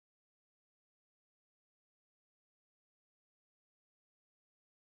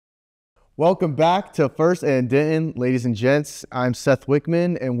Welcome back to First and Denton, ladies and gents. I'm Seth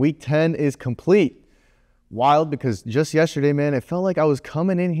Wickman, and Week 10 is complete. Wild because just yesterday, man, it felt like I was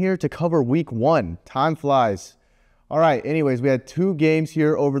coming in here to cover Week 1. Time flies. All right, anyways, we had two games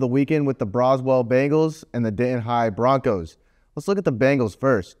here over the weekend with the Broswell Bengals and the Denton High Broncos. Let's look at the Bengals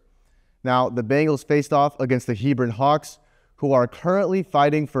first. Now, the Bengals faced off against the Hebron Hawks, who are currently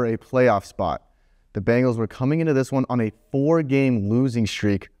fighting for a playoff spot. The Bengals were coming into this one on a 4-game losing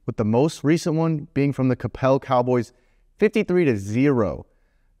streak, with the most recent one being from the Capel Cowboys, 53-0.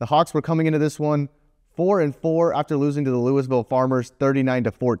 The Hawks were coming into this one 4-4 after losing to the Louisville Farmers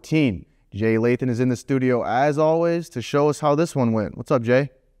 39-14. Jay Lathan is in the studio as always to show us how this one went. What's up,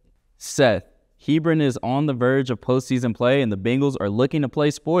 Jay? Seth, Hebron is on the verge of postseason play, and the Bengals are looking to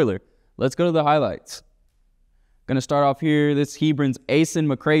play spoiler. Let's go to the highlights. Going to start off here. This Hebron's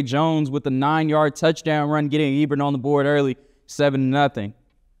Asen McCray-Jones with a 9-yard touchdown run, getting Hebron on the board early, 7-0.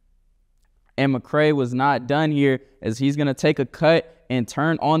 And McCray was not done here, as he's going to take a cut and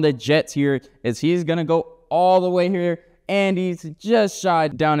turn on the Jets here, as he's going to go all the way here, and he's just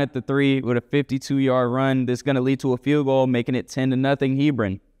shot down at the 3 with a 52-yard run. This is going to lead to a field goal, making it 10-0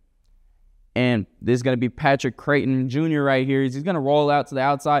 Hebron. And this is going to be Patrick Creighton Jr. right here. He's going to roll out to the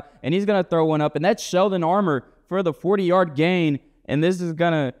outside, and he's going to throw one up, and that's Sheldon Armour for the 40-yard gain. And this is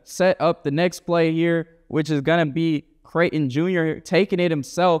going to set up the next play here, which is going to be Creighton Jr. taking it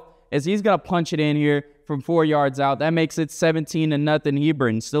himself, as he's going to punch it in here from 4 yards out. That makes it 17-0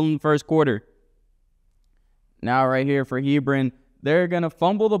 Hebron, still in the first quarter. Now right here for Hebron, they're going to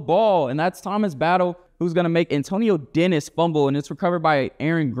fumble the ball, and that's Thomas Battle, who's going to make Antonio Dennis fumble, and it's recovered by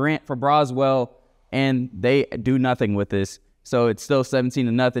Aaron Grant for Broswell, and they do nothing with this. So it's still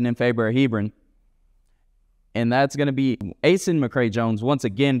 17-0 in favor of Hebron. And that's going to be Asen McCray-Jones once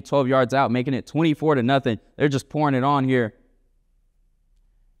again, 12 yards out, making it 24-0. They're just pouring it on here.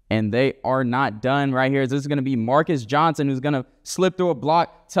 And they are not done right here. This is going to be Marcus Johnson, who's going to slip through a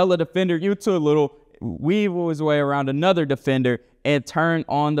block, tell the defender, you too little, weavle his way around another defender, and turn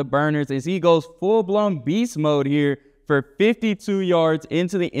on the burners as he goes full-blown beast mode here for 52 yards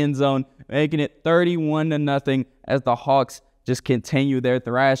into the end zone, making it 31-0 as the Hawks just continue their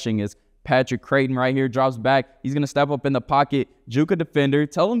thrashing. As Patrick Creighton right here drops back, he's going to step up in the pocket, juke a defender,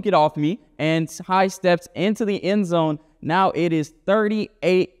 tell him get off me, and high steps into the end zone. Now it is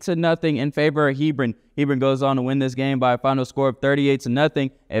 38-0 in favor of Hebron. Hebron goes on to win this game by a final score of 38-0,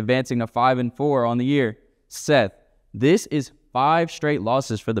 advancing to 5-4 on the year. Seth, this is 5 straight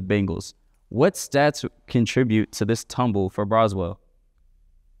losses for the Bengals. What stats contribute to this tumble for Broswell?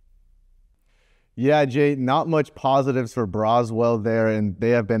 Yeah, Jay, not much positives for Broswell there, and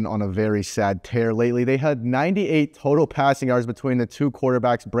they have been on a very sad tear lately. They had 98 total passing yards between the two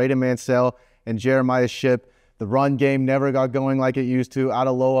quarterbacks, Braden Mansell and Jeremiah Shipp. The run game never got going like it used to.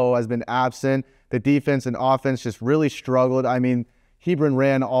 Adalowo has been absent. The defense and offense just really struggled. I mean, Hebron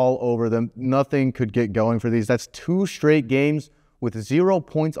ran all over them. Nothing could get going for these. That's 2 straight games with 0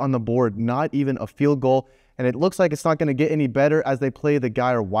 points on the board, not even a field goal. And it looks like it's not going to get any better as they play the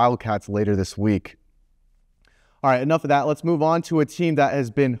Guyer Wildcats later this week. All right, enough of that. Let's move on to a team that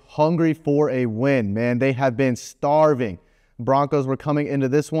has been hungry for a win, man. They have been starving. Broncos were coming into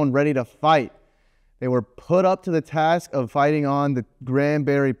this one ready to fight. They were put up to the task of fighting on the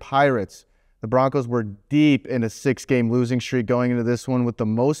Granbury Pirates. The Broncos were deep in a 6-game losing streak going into this one, with the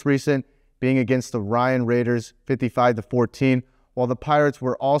most recent being against the Ryan Raiders, 55-14, while the Pirates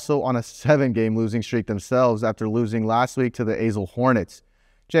were also on a 7-game losing streak themselves after losing last week to the Azle Hornets.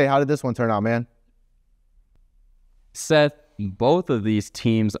 Jay, how did this one turn out, man? Seth, both of these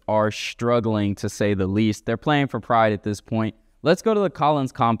teams are struggling, to say the least. They're playing for pride at this point. Let's go to the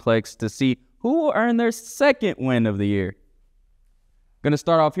Collins Complex to see who will earn their 2nd win of the year. Going to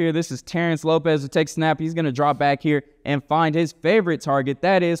start off here. This is Terrence Lopez who takes snap. He's going to drop back here and find his favorite target.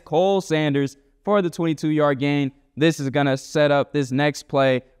 That is Cole Sanders for the 22-yard gain. This is going to set up this next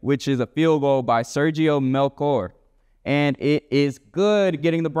play, which is a field goal by Sergio Melchor. And it is good,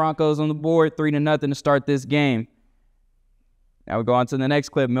 getting the Broncos on the board, 3-0 to start this game. Now we go on to the next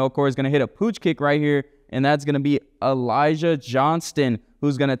clip. Melchor is going to hit a pooch kick right here, and that's going to be Elijah Johnston,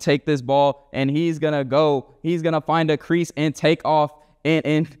 who's going to take this ball, and he's going to find a crease and take off,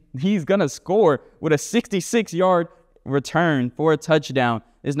 and he's going to score with a 66-yard return for a touchdown.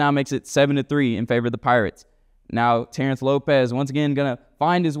 This now makes it 7-3 in favor of the Pirates. Now Terrence Lopez once again going to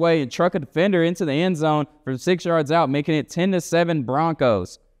find his way and truck a defender into the end zone from 6 yards out, making it 10-7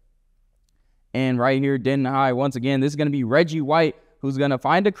 Broncos. And right here, Denton High, once again, this is going to be Reggie White, who's going to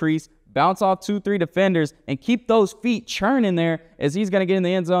find a crease, bounce off 2-3 defenders, and keep those feet churning there as he's going to get in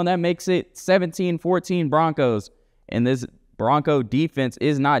the end zone. That makes it 17-14 Broncos. And this Bronco defense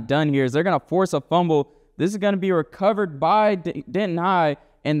is not done here, as they're going to force a fumble. This is going to be recovered by Denton High,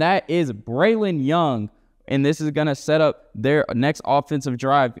 and that is Braylon Young. And this is going to set up their next offensive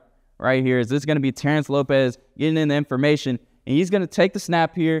drive right here. This is going to be Terrence Lopez getting in the information, and he's going to take the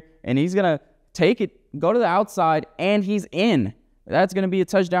snap here, and he's going to take it, go to the outside, and he's in. That's going to be a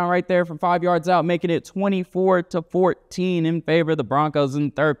touchdown right there from 5 yards out, making it 24-14 in favor of the Broncos in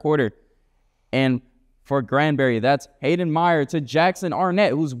the third quarter. And for Granbury, that's Hayden Meyer to Jackson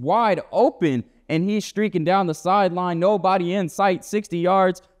Arnett, who's wide open, and he's streaking down the sideline. Nobody in sight, 60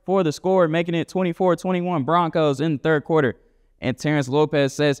 yards for the score, making it 24-21 Broncos in the third quarter. And Terrence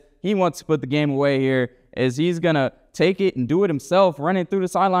Lopez says he wants to put the game away here, as he's going to take it and do it himself, running through the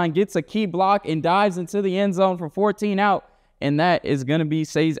sideline, gets a key block, and dives into the end zone for 14 out. And that is going to be,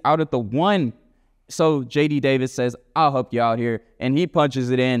 says out at the 1. So J.D. Davis says, I'll help you out here. And he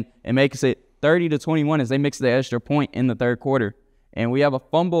punches it in and makes it 30-21 as they mix the extra point in the third quarter. And we have a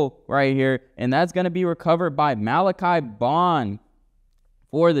fumble right here, and that's going to be recovered by Malachi Bond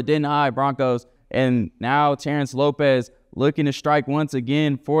for the Denton High Broncos. And now Terrence Lopez looking to strike once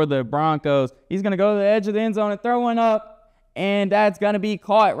again for the Broncos. He's going to go to the edge of the end zone and throw one up. And that's going to be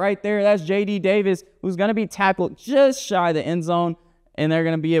caught right there. That's J.D. Davis, who's going to be tackled just shy of the end zone. And they're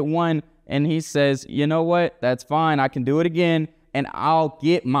going to be at 1. And he says, you know what? That's fine. I can do it again, and I'll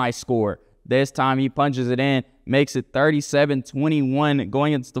get my score. This time he punches it in, makes it 37-21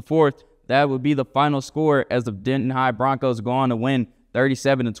 going into the fourth. That would be the final score as the Denton High Broncos go on to win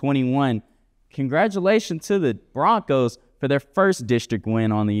 37-21. Congratulations to the Broncos for their first district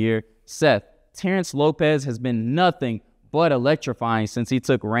win on the year. Seth, Terrence Lopez has been nothing but electrifying since he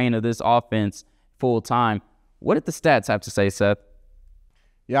took reign of this offense full time. What did the stats have to say, Seth?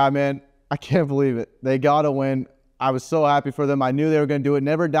 Yeah, man, I can't believe it. They got to win. I was so happy for them. I knew they were going to do it.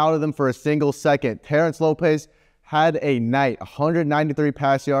 Never doubted them for a single second. Terrence Lopez had a night, 193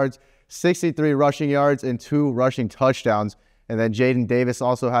 pass yards, 63 rushing yards, and 2 rushing touchdowns. And then Jaden Davis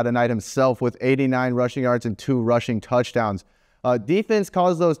also had a night himself with 89 rushing yards and 2 rushing touchdowns. Defense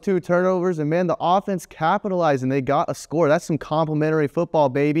caused those 2 turnovers, and, man, the offense capitalized, and they got a score. That's some complimentary football,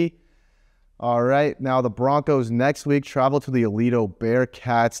 baby. All right, now the Broncos next week travel to the Aledo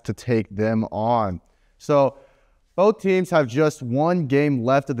Bearcats to take them on. So both teams have just 1 game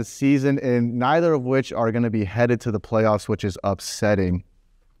left of the season, and neither of which are going to be headed to the playoffs, which is upsetting.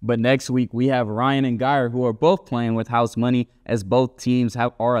 But next week, we have Ryan and Geyer, who are both playing with house money, as both teams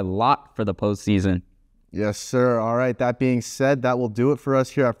are a lock for the postseason. Yes, sir. All right, that being said, that will do it for us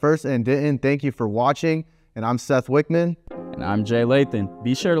here at First and Denton. Thank you for watching, and I'm Seth Wickman. And I'm Jay Lathan.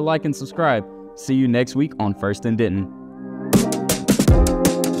 Be sure to like and subscribe. See you next week on First and Denton.